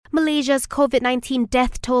Malaysia's COVID-19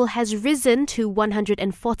 death toll has risen to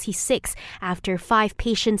 146 after 5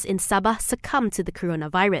 patients in Sabah succumbed to the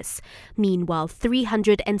coronavirus. Meanwhile,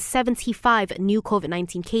 375 new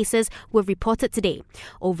COVID-19 cases were reported today.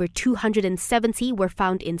 Over 270 were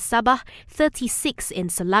found in Sabah, 36 in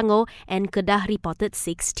Selangor, and Kedah reported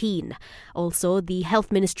 16. Also, the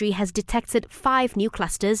Health Ministry has detected 5 new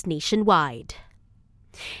clusters nationwide.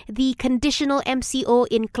 The conditional MCO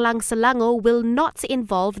in Klang Selangor will not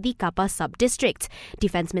involve the Kapar sub-district.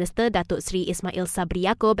 Defence Minister Datuk Seri Ismail Sabri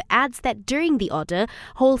Yaakob adds that during the order,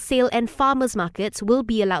 wholesale and farmers markets will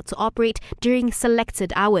be allowed to operate during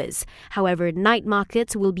selected hours. However, night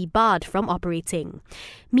markets will be barred from operating.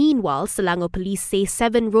 Meanwhile, Selangor police say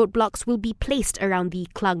 7 roadblocks will be placed around the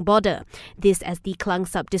Klang border. This as the Klang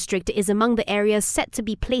sub-district is among the areas set to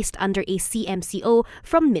be placed under a CMCO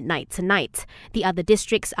from midnight tonight. The other districts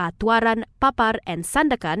are Tuaran, Kapar and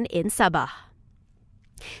Sandakan in Sabah.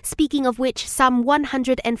 Speaking of which, some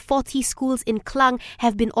 140 schools in Klang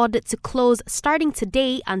have been ordered to close starting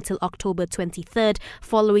today until October 23rd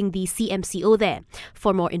following the CMCO there.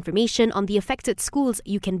 For more information on the affected schools,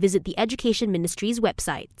 you can visit the Education Ministry's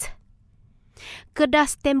website.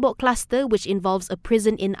 Kedah's Tembok cluster, which involves a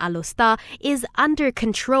prison in Alor, is under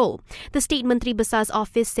control. The State Menteri Besar's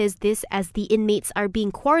office says this as the inmates are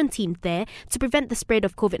being quarantined there to prevent the spread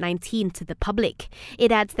of COVID-19 to the public.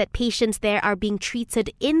 It adds that patients there are being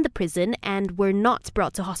treated in the prison and were not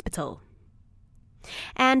brought to hospital.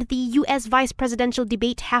 And the US vice presidential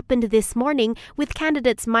debate happened this morning with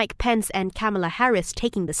candidates Mike Pence and Kamala Harris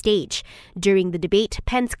taking the stage. During the debate,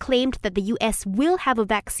 Pence claimed that the US will have a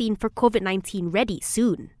vaccine for COVID-19 ready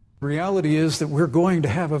soon. The reality is that we're going to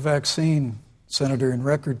have a vaccine, Senator, in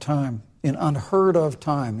record time, in unheard of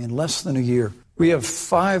time, in less than a year. We have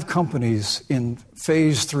 5 companies in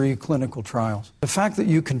phase 3 clinical trials. The fact that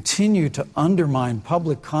you continue to undermine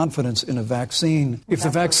public confidence in a vaccine, if the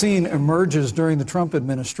vaccine emerges during the Trump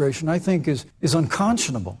administration, I think is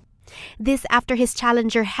unconscionable. This after his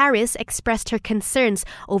challenger Harris expressed her concerns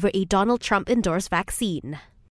over a Donald Trump-endorsed vaccine.